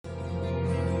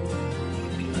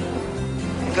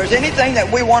If there's anything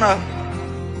that we want to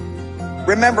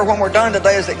remember when we're done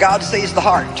today, is that God sees the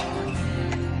heart.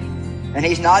 And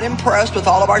He's not impressed with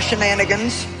all of our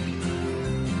shenanigans,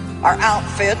 our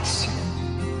outfits,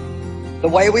 the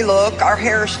way we look, our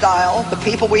hairstyle, the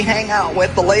people we hang out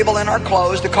with, the label in our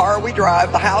clothes, the car we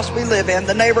drive, the house we live in,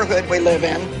 the neighborhood we live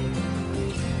in,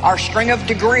 our string of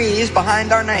degrees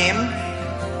behind our name.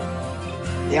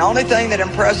 The only thing that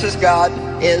impresses God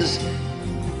is,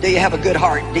 do you have a good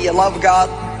heart? Do you love God?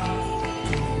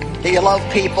 Do you love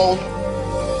people?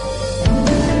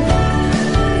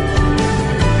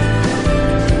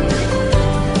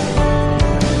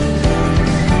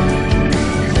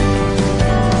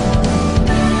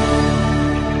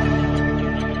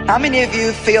 How many of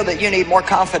you feel that you need more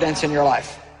confidence in your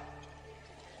life?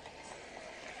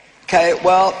 Okay,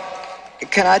 well,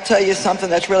 can I tell you something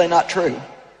that's really not true?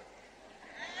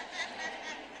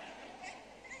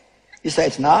 You say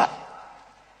it's not?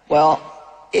 Well,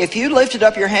 if you lifted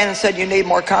up your hand and said you need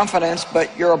more confidence, but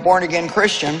you're a born-again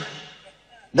Christian,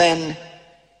 then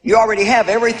you already have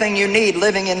everything you need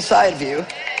living inside of you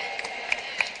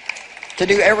to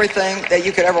do everything that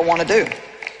you could ever want to do.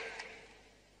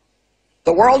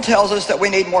 The world tells us that we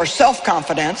need more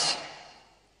self-confidence,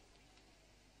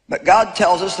 but God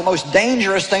tells us the most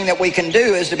dangerous thing that we can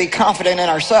do is to be confident in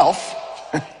ourselves.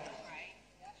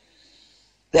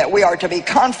 That we are to be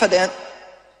confident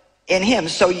in Him.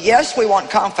 So yes, we want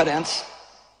confidence,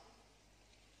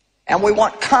 and we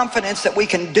want confidence that we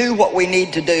can do what we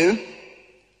need to do,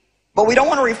 but we don't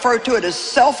want to refer to it as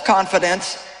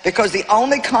self-confidence, because the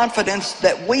only confidence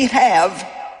that we have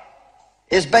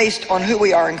is based on who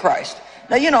we are in Christ.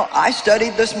 Now, you know, I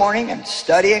studied this morning, and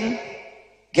studying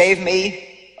gave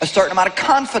me a certain amount of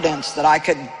confidence that I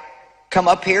could come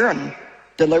up here and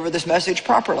deliver this message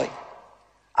properly.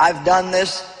 I've done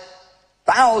this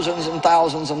thousands and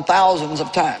thousands and thousands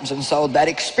of times, and so that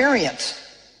experience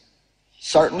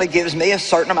certainly gives me a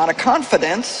certain amount of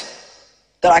confidence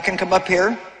that I can come up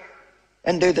here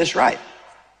and do this right.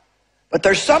 But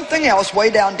there's something else way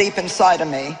down deep inside of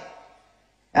me,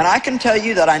 and I can tell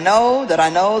you that I know that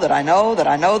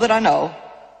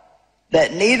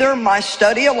neither my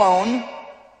study alone,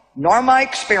 nor my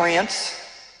experience,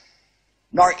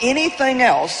 nor anything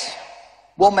else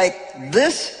will make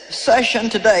this session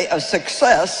today a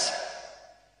success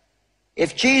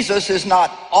if Jesus is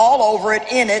not all over it,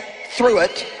 in it, through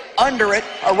it, under it,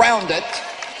 around it.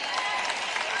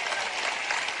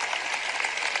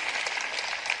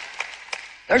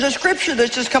 There's a scripture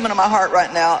that's just coming to my heart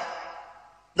right now.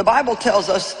 The Bible tells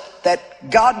us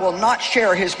that God will not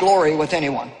share His glory with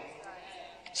anyone.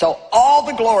 So all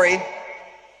the glory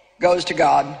goes to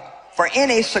God for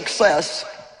any success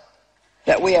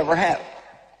that we ever have.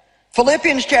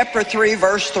 Philippians chapter 3,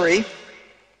 verse 3.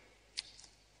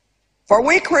 For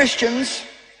we Christians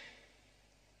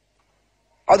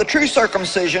are the true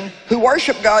circumcision, who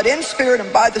worship God in spirit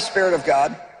and by the Spirit of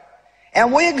God.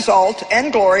 And we exalt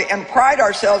and glory and pride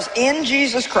ourselves in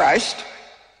Jesus Christ.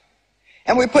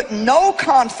 And we put no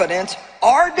confidence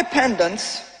or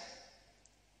dependence.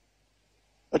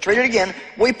 Let's read it again.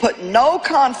 We put no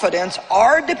confidence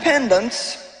or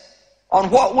dependence on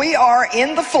what we are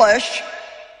in the flesh,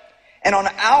 and on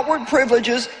outward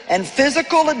privileges and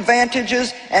physical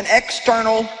advantages and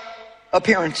external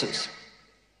appearances.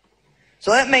 So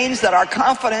that means that our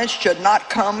confidence should not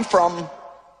come from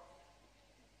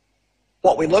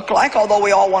what we look like, although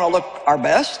we all want to look our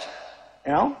best.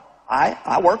 You know,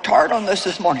 I worked hard on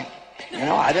this morning. You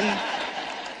know,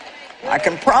 I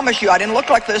can promise you I didn't look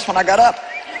like this when I got up.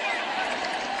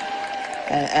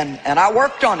 And I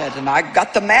worked on it, and I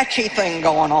got the matchy thing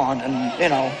going on, and you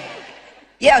know,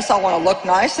 yes, I want to look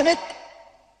nice, and it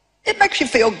makes you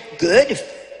feel good if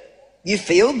you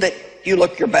feel that you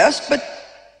look your best, but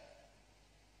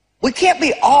we can't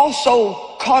be all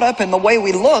so caught up in the way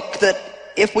we look that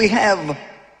if we have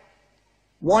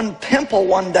one pimple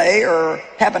one day or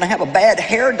happen to have a bad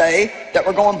hair day that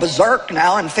we're going berserk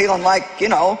now and feeling like, you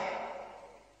know,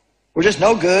 we're just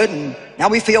no good, and now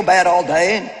we feel bad all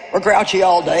day and we're grouchy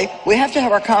all day. We have to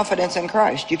have our confidence in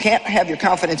Christ. You can't have your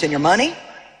confidence in your money,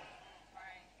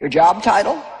 your job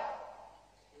title.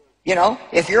 You know,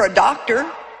 if you're a doctor,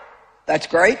 that's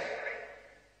great.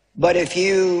 But if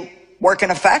you work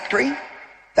in a factory,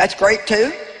 that's great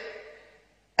too.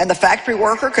 And the factory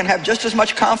worker can have just as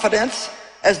much confidence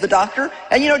as the doctor.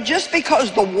 And you know, just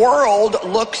because the world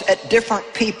looks at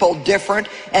different people different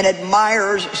and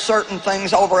admires certain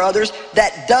things over others,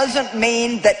 that doesn't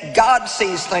mean that God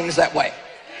sees things that way.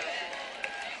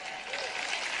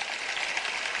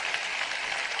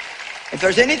 If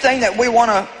there's anything that we want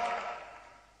to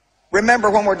remember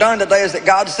when we're done today, is that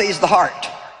God sees the heart.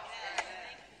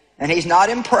 And he's not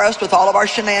impressed with all of our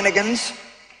shenanigans,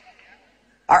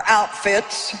 our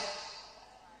outfits,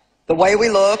 the way we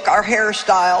look, our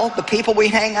hairstyle, the people we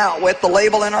hang out with, the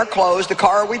label in our clothes, the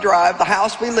car we drive, the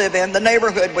house we live in, the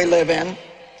neighborhood we live in,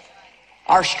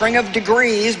 our string of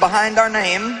degrees behind our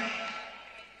name.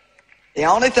 The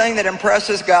only thing that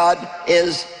impresses God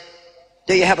is,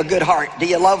 do you have a good heart? Do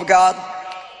you love God?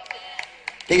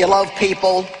 Do you love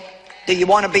people? Do you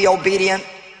want to be obedient?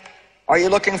 Are you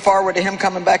looking forward to him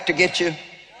coming back to get you?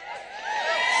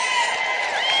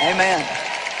 Amen.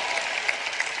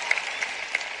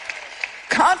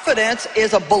 Confidence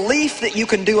is a belief that you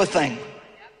can do a thing.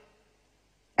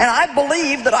 And I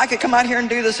believe that I could come out here and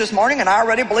do this morning, and I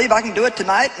already believe I can do it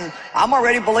tonight, and I'm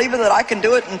already believing that I can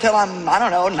do it until I'm, I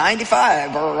don't know,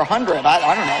 95 or 100.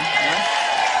 I don't know.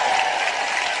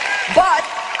 But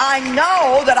I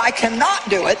know that I cannot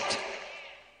do it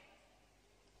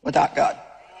without God.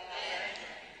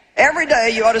 Every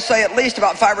day you ought to say at least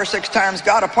about 5 or 6 times,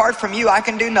 God, apart from you, I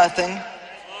can do nothing.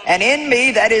 And in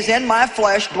me, that is in my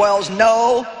flesh, dwells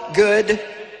no good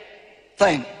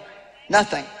thing.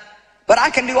 Nothing. But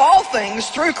I can do all things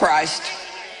through Christ,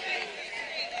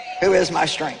 who is my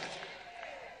strength.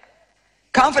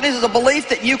 Confidence is a belief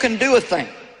that you can do a thing.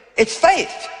 It's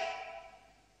faith.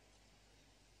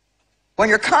 When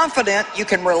you're confident, you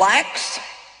can relax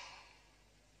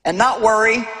and not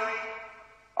worry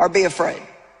or be afraid.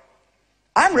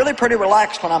 I'm really pretty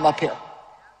relaxed when I'm up here.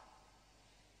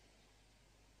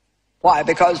 Why?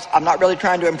 Because I'm not really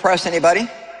trying to impress anybody.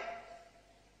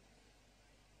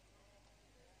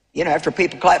 You know, after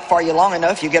people clap for you long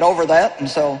enough, you get over that. And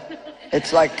so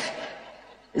it's like,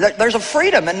 there's a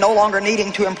freedom in no longer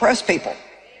needing to impress people.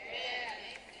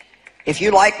 If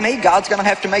you like me, God's going to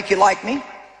have to make you like me.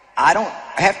 I don't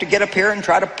have to get up here and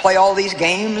try to play all these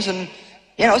games. And,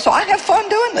 you know, so I have fun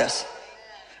doing this.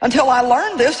 Until I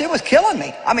learned this, it was killing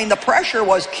me. I mean, the pressure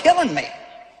was killing me.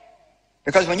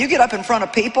 Because when you get up in front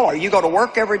of people, or you go to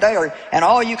work every day, and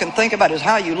all you can think about is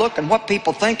how you look and what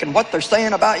people think and what they're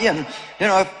saying about you, and you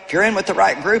know, if you're in with the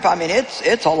right group, I mean,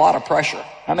 it's a lot of pressure.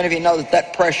 How many of you know that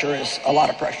that pressure is a lot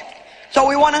of pressure? So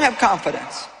we want to have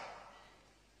confidence.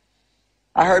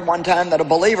 I heard one time that a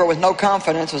believer with no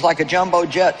confidence is like a jumbo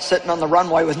jet sitting on the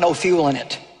runway with no fuel in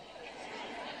it.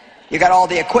 You got all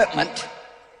the equipment,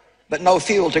 but no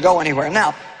fuel to go anywhere.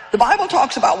 Now, the Bible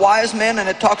talks about wise men and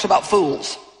it talks about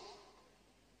fools.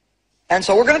 And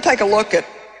so we're going to take a look at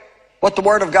what the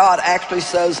Word of God actually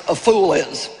says a fool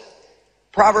is.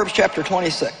 Proverbs chapter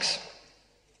 26.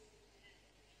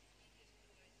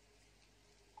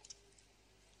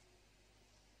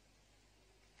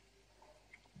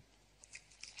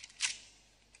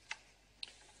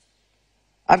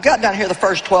 I've got down here the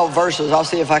first 12 verses. I'll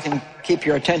see if I can keep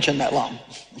your attention that long.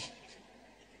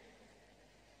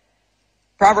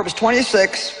 Proverbs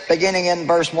 26, beginning in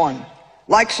verse 1.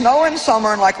 Like snow in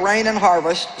summer and like rain in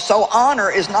harvest, so honor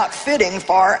is not fitting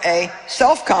for a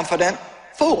self-confident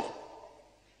fool.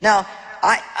 Now,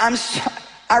 I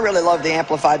really love the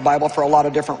Amplified Bible for a lot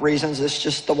of different reasons. It's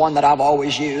just the one that I've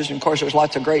always used. And of course, there's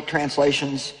lots of great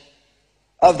translations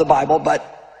of the Bible.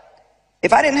 But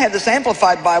if I didn't have this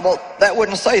Amplified Bible, that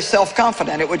wouldn't say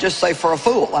self-confident. It would just say for a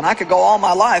fool. And I could go all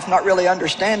my life not really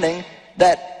understanding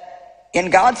that in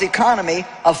God's economy,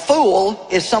 a fool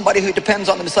is somebody who depends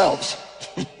on themselves.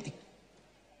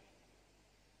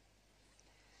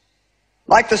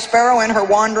 Like the sparrow in her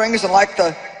wanderings and like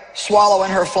the swallow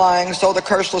in her flying, so the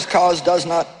curseless cause does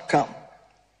not come.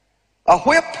 A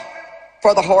whip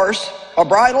for the horse, a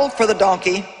bridle for the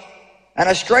donkey, and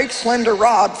a straight slender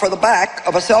rod for the back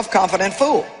of a self-confident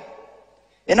fool.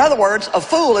 In other words, a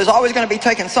fool is always going to be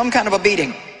taking some kind of a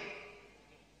beating.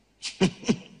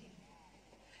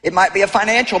 It might be a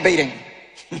financial beating.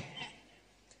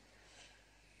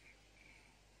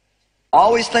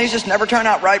 Always things just never turn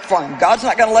out right for him. God's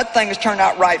not going to let things turn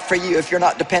out right for you if you're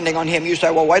not depending on him. You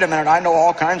say, well, wait a minute, I know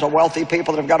all kinds of wealthy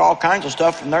people that have got all kinds of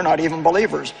stuff and they're not even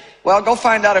believers. Well, go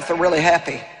find out if they're really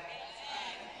happy.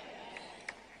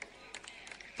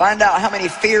 Find out how many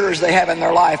fears they have in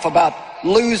their life about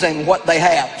losing what they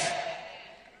have.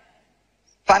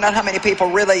 Find out how many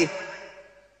people really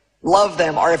love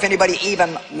them, or if anybody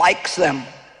even likes them.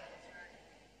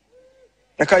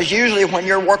 Because usually when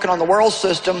you're working on the world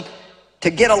system, to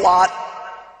get a lot,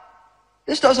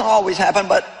 this doesn't always happen,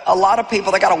 but a lot of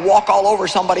people, they got to walk all over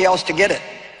somebody else to get it.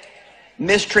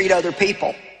 Mistreat other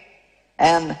people.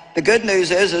 And the good news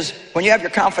is when you have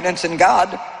your confidence in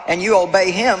God and you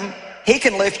obey him, he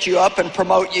can lift you up and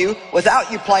promote you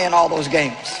without you playing all those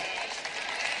games.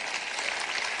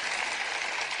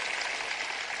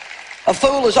 A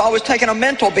fool is always taking a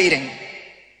mental beating.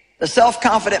 The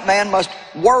self-confident man must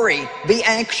worry, be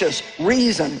anxious,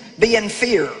 reason, be in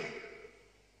fear.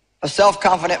 A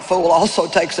self-confident fool also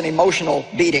takes an emotional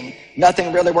beating.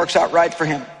 Nothing really works out right for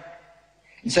him.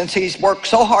 And since he's worked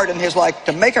so hard in his life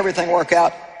to make everything work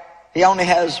out, he only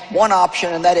has one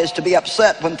option, and that is to be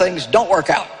upset when things don't work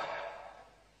out.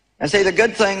 And see, the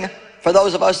good thing for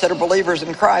those of us that are believers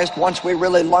in Christ, once we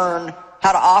really learn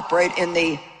how to operate in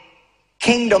the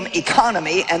kingdom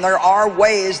economy, and there are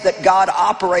ways that God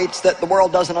operates that the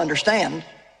world doesn't understand,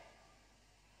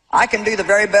 I can do the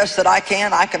very best that I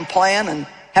can. I can plan and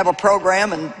have a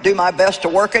program and do my best to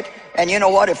work it. And you know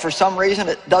what? If for some reason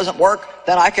it doesn't work,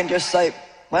 then I can just say,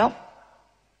 well,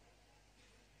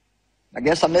 I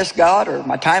guess I missed God, or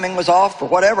my timing was off, or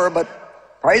whatever,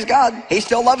 but praise God, He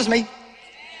still loves me.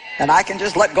 And I can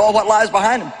just let go of what lies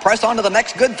behind and press on to the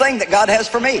next good thing that God has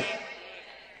for me.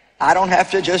 I don't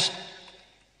have to just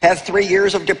have 3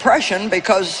 years of depression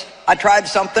because I tried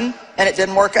something and it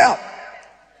didn't work out.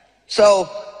 So,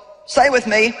 say with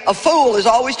me, a fool is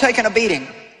always taking a beating.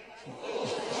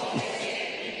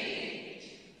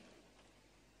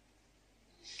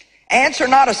 Answer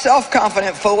not a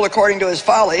self-confident fool according to his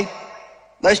folly,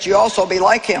 lest you also be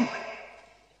like him.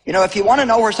 You know, if you want to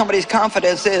know where somebody's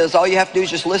confidence is, all you have to do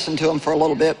is just listen to them for a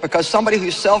little bit, because somebody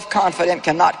who's self-confident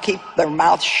cannot keep their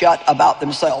mouth shut about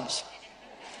themselves.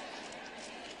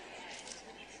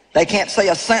 They can't say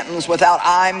a sentence without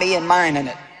I, me, and mine in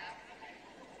it.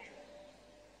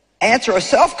 Answer a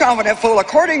self-confident fool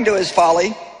according to his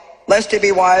folly, lest he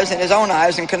be wise in his own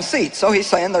eyes and conceit. So he's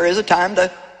saying there is a time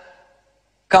to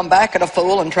come back at a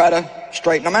fool and try to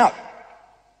straighten him out.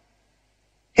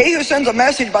 He who sends a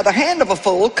message by the hand of a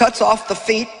fool cuts off the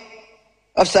feet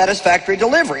of satisfactory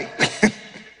delivery.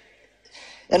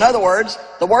 In other words,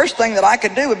 the worst thing that I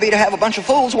could do would be to have a bunch of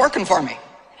fools working for me.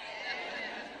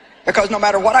 Because no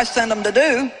matter what I send them to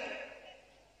do,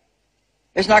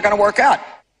 it's not going to work out.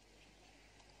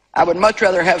 I would much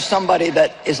rather have somebody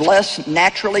that is less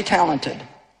naturally talented,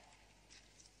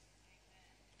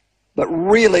 but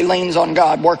really leans on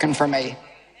God working for me,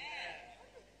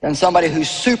 than somebody who's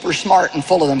super smart and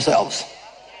full of themselves.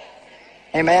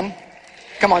 Amen?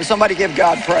 Come on, somebody give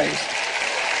God praise.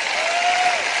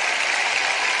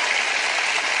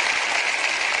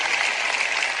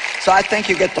 So I think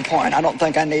you get the point. I don't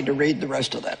think I need to read the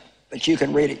rest of that, but you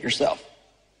can read it yourself.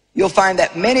 You'll find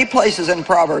that many places in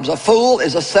Proverbs, a fool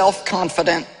is a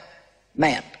self-confident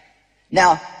man.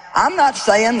 Now, I'm not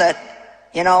saying that,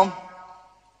 you know,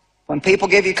 when people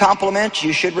give you compliments,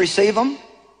 you should receive them.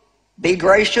 Be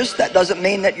gracious. That doesn't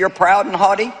mean that you're proud and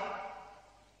haughty.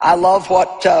 I love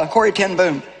what Corrie ten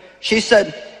Boom, she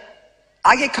said,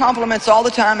 I get compliments all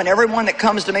the time, and everyone that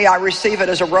comes to me, I receive it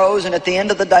as a rose, and at the end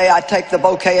of the day, I take the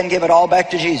bouquet and give it all back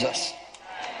to Jesus.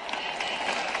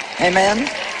 Amen?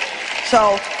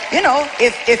 So, you know,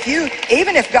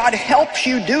 even if God helps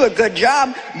you do a good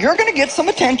job, you're going to get some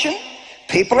attention.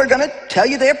 People are going to tell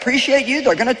you they appreciate you.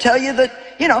 They're going to tell you that,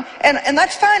 you know, and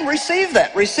that's fine. Receive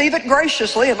that. Receive it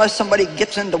graciously. Unless somebody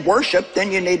gets into worship,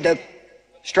 then you need to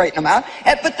straighten them out.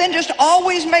 But then just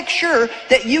always make sure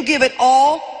that you give it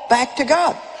all back to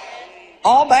God.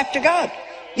 All back to God.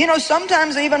 You know,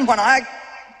 sometimes even when I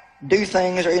do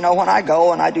things, or, you know, when I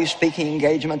go and I do speaking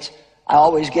engagements, I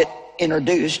always get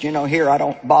introduced. You know, here I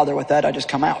don't bother with that. I just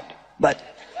come out. But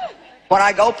when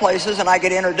I go places and I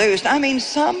get introduced, I mean,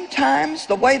 sometimes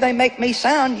the way they make me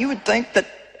sound, you would think that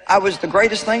I was the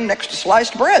greatest thing next to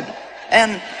sliced bread.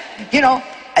 And, you know,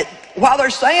 while they're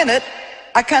saying it,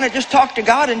 I kind of just talk to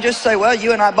God and just say, well,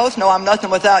 you and I both know I'm nothing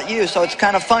without you, so it's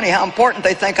kind of funny how important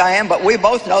they think I am, but we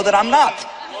both know that I'm not.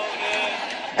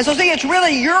 And so, see, it's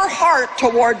really your heart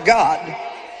toward God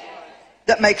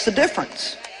that makes a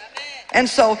difference. And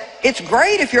so it's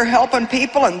great if you're helping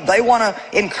people and they want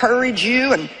to encourage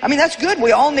you. And I mean, that's good.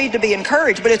 We all need to be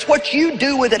encouraged, but it's what you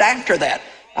do with it after that.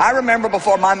 I remember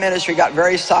before my ministry got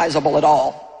very sizable at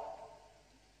all,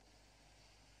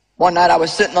 one night I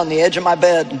was sitting on the edge of my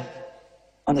bed,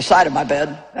 on the side of my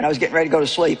bed, and I was getting ready to go to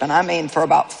sleep. And I mean, for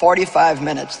about 45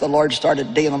 minutes, the Lord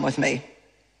started dealing with me.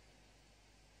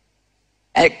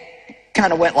 And it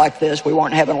kind of went like this. We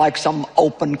weren't having like some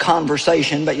open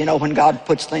conversation, but you know, when God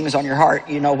puts things on your heart,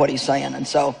 you know what He's saying. And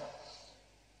so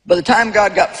by the time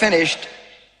God got finished,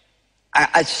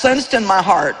 I sensed in my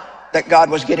heart that God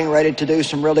was getting ready to do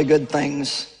some really good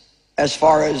things as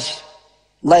far as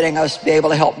letting us be able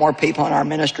to help more people in our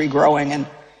ministry growing. And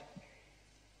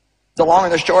the long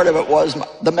and the short of it was,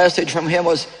 the message from Him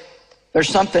was, there's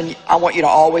something I want you to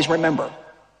always remember.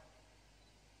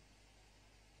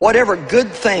 Whatever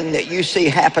good thing that you see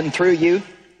happen through you,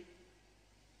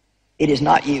 it is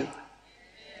not you.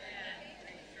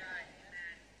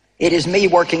 It is me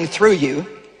working through you.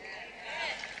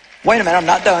 Wait a minute, I'm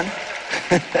not done.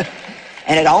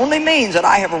 And it only means that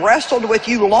I have wrestled with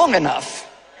you long enough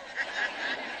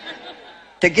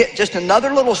to get just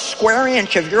another little square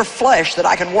inch of your flesh that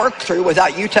I can work through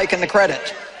without you taking the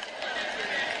credit.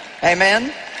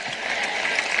 Amen?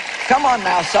 Come on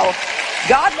now. So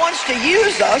God wants to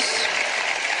use us.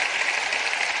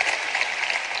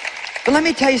 But let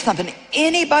me tell you something.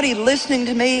 Anybody listening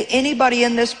to me, anybody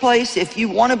in this place, if you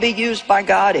want to be used by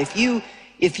God, if you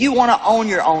want to own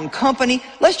your own company,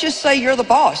 let's just say you're the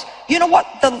boss. You know what?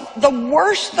 The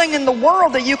worst thing in the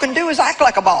world that you can do is act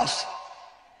like a boss.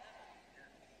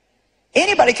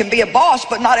 Anybody can be a boss,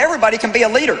 but not everybody can be a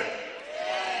leader.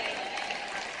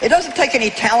 It doesn't take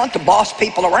any talent to boss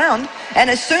people around.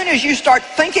 And as soon as you start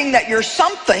thinking that you're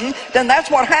something, then that's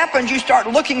what happens. You start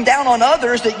looking down on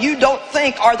others that you don't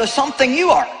think are the something you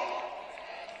are.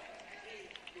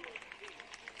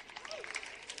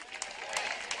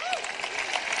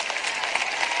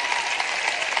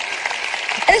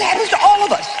 And it happens to all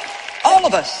of us. All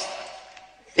of us.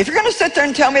 If you're going to sit there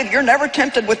and tell me that you're never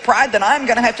tempted with pride, then I'm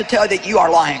going to have to tell you that you are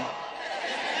lying.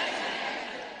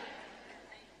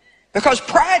 Because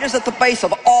pride is at the base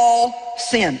of all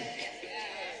sin.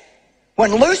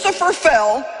 When Lucifer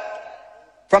fell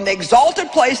from the exalted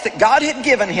place that God had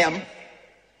given him,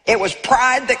 it was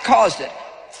pride that caused it.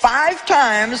 5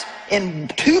 times in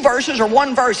 2 verses or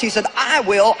 1 verse, he said, I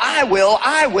will, I will,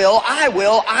 I will, I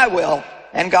will, I will.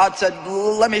 And God said,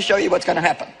 let me show you what's going to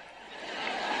happen.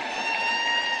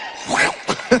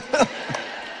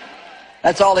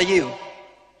 That's all of you.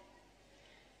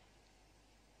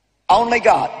 Only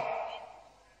God.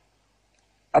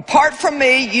 Apart from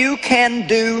me, you can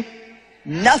do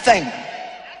nothing,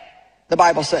 the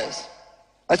Bible says.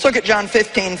 Let's look at John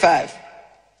 15:5.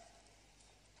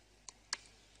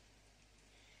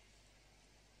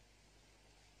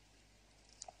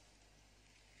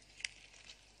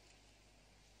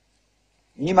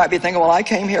 You might be thinking, well, I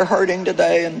came here hurting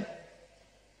today and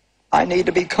I need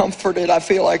to be comforted. I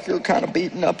feel like you're kind of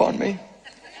beating up on me.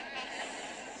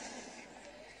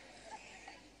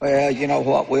 Well, you know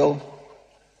what? We'll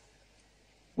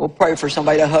pray for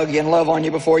somebody to hug you and love on you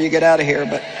before you get out of here.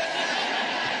 But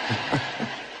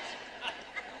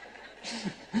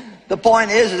the point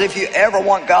is if you ever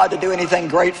want God to do anything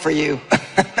great for you,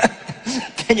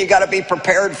 then you got to be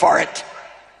prepared for it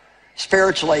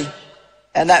spiritually.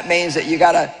 And that means that you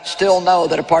got to still know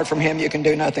that apart from him you can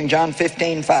do nothing. John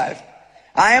 15:5.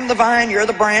 I am the vine, you're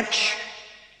the branch.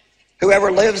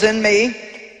 Whoever lives in me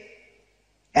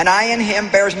and I in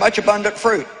him bears much abundant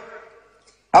fruit.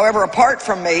 However, apart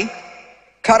from me,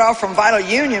 cut off from vital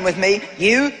union with me,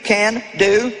 you can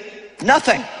do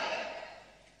nothing.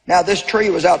 Now, this tree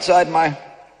was outside my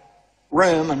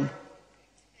room, and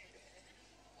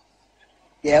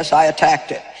yes, I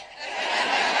attacked it.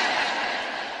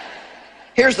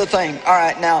 Here's the thing. All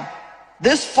right, now,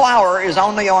 this flower is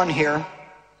only on here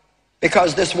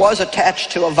because this was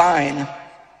attached to a vine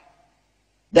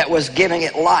that was giving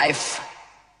it life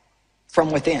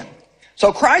from within.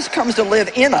 So Christ comes to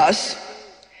live in us,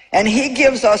 and he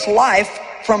gives us life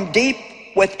from deep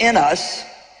within us,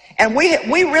 and we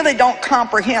really don't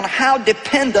comprehend how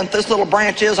dependent this little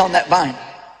branch is on that vine.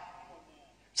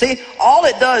 See, all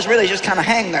it does really is just kind of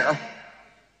hang there,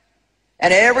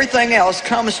 and everything else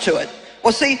comes to it.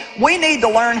 Well, see, we need to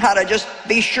learn how to just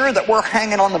be sure that we're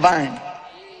hanging on the vine.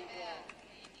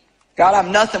 God,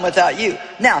 I'm nothing without you.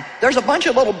 Now, there's a bunch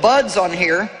of little buds on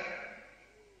here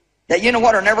that, you know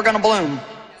what, are never going to bloom.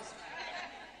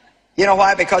 You know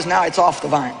why? Because now it's off the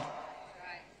vine.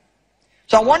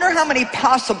 So I wonder how many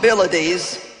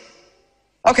possibilities.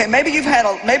 Okay, maybe you've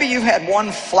had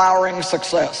one flowering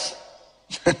success.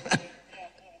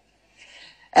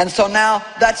 And so now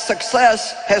that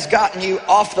success has gotten you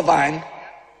off the vine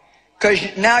because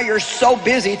now you're so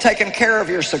busy taking care of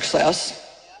your success.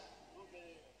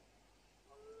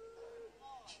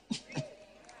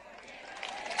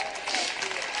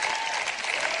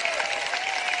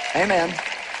 Amen.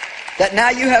 That now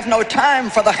you have no time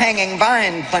for the hanging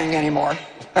vine thing anymore.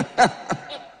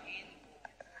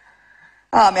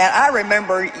 Oh man, I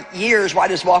remember years where I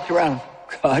just walked around,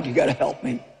 God, you got to help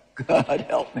me. God,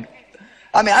 help me.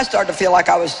 I mean, I started to feel like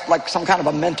I was like some kind of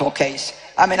a mental case.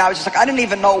 I mean, I was just like, I didn't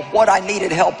even know what I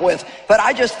needed help with, but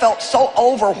I just felt so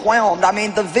overwhelmed. I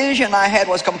mean, the vision I had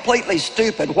was completely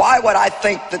stupid. Why would I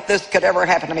think that this could ever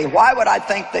happen to me? Why would I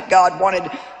think that God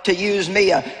wanted to use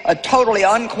me, a totally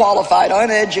unqualified,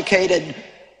 uneducated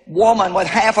woman with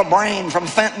half a brain from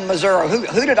Fenton, Missouri?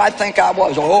 Who did I think I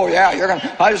was? Oh yeah,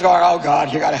 I just go, oh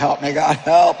God, you got to help me, God,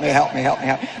 help me, help me, help me,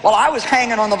 help me. Well, I was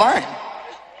hanging on the vine.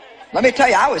 Let me tell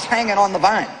you, I was hanging on the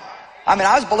vine. I mean,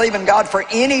 I was believing God for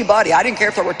anybody. I didn't care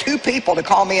if there were 2 people to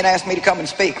call me and ask me to come and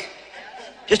speak.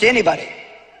 Just anybody.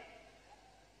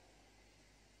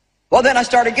 Well, then I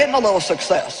started getting a little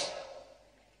success.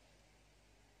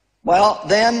 Well,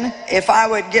 then if I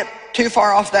would get too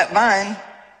far off that vine,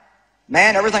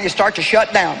 man, everything would start to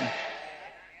shut down.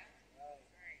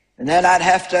 And then I'd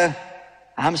have to,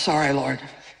 I'm sorry, Lord.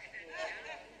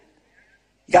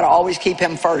 You got to always keep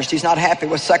him first. He's not happy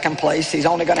with second place. He's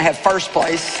only going to have first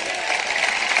place.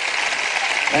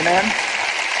 Amen.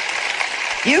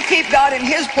 You keep God in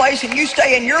his place and you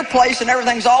stay in your place and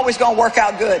everything's always going to work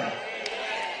out good.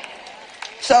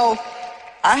 So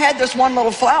I had this one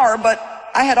little flower, but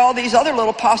I had all these other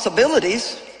little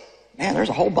possibilities. Man, there's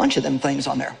a whole bunch of them things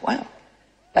on there. Wow.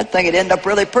 That thing would end up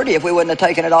really pretty if we wouldn't have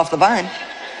taken it off the vine.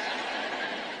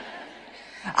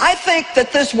 I think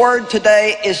that this word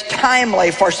today is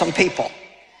timely for some people.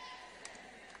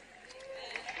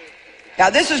 Now,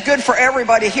 this is good for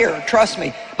everybody here, trust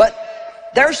me. But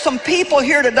there's some people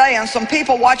here today and some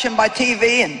people watching by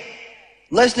TV and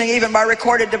listening even by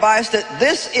recorded device that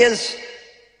this is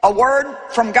a word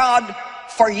from God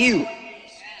for you.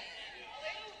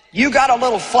 You got a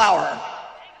little flower.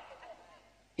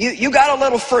 You got a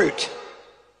little fruit.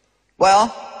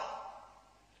 Well,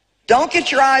 don't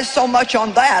get your eyes so much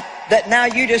on that now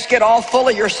you just get all full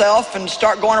of yourself and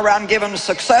start going around giving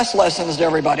success lessons to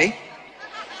everybody.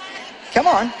 Come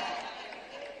on.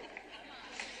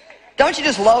 Don't you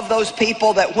just love those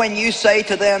people that when you say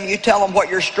to them, you tell them what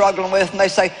you're struggling with, and they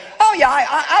say, oh yeah,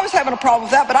 I was having a problem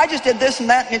with that, but I just did this and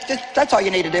that, and that's all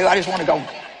you need to do. I just want to go.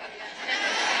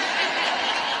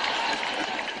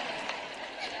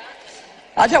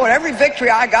 I tell you what, every victory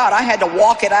I got, I had to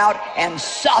walk it out and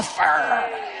suffer.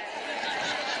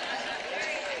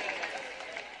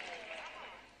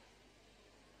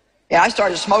 Yeah, I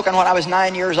started smoking when I was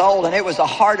 9 years old, and it was the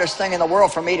hardest thing in the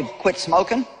world for me to quit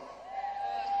smoking.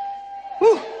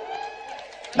 Whew.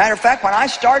 Matter of fact, when I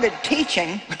started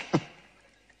teaching,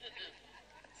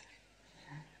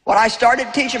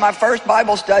 my first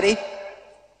Bible study,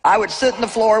 I would sit on the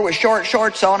floor with short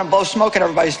shorts on and blow smoke in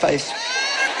everybody's face.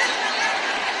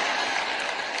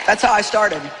 That's how I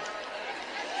started.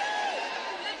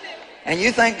 And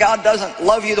you think God doesn't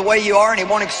love you the way you are and he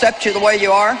won't accept you the way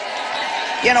you are?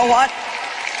 You know what?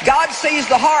 God sees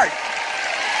the heart.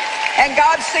 And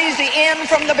God sees the end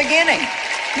from the beginning.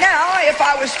 Now, if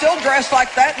I was still dressed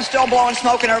like that and still blowing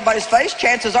smoke in everybody's face,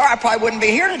 chances are I probably wouldn't be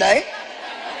here today.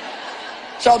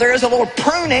 So there is a little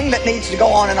pruning that needs to go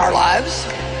on in our lives.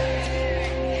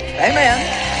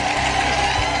 Amen.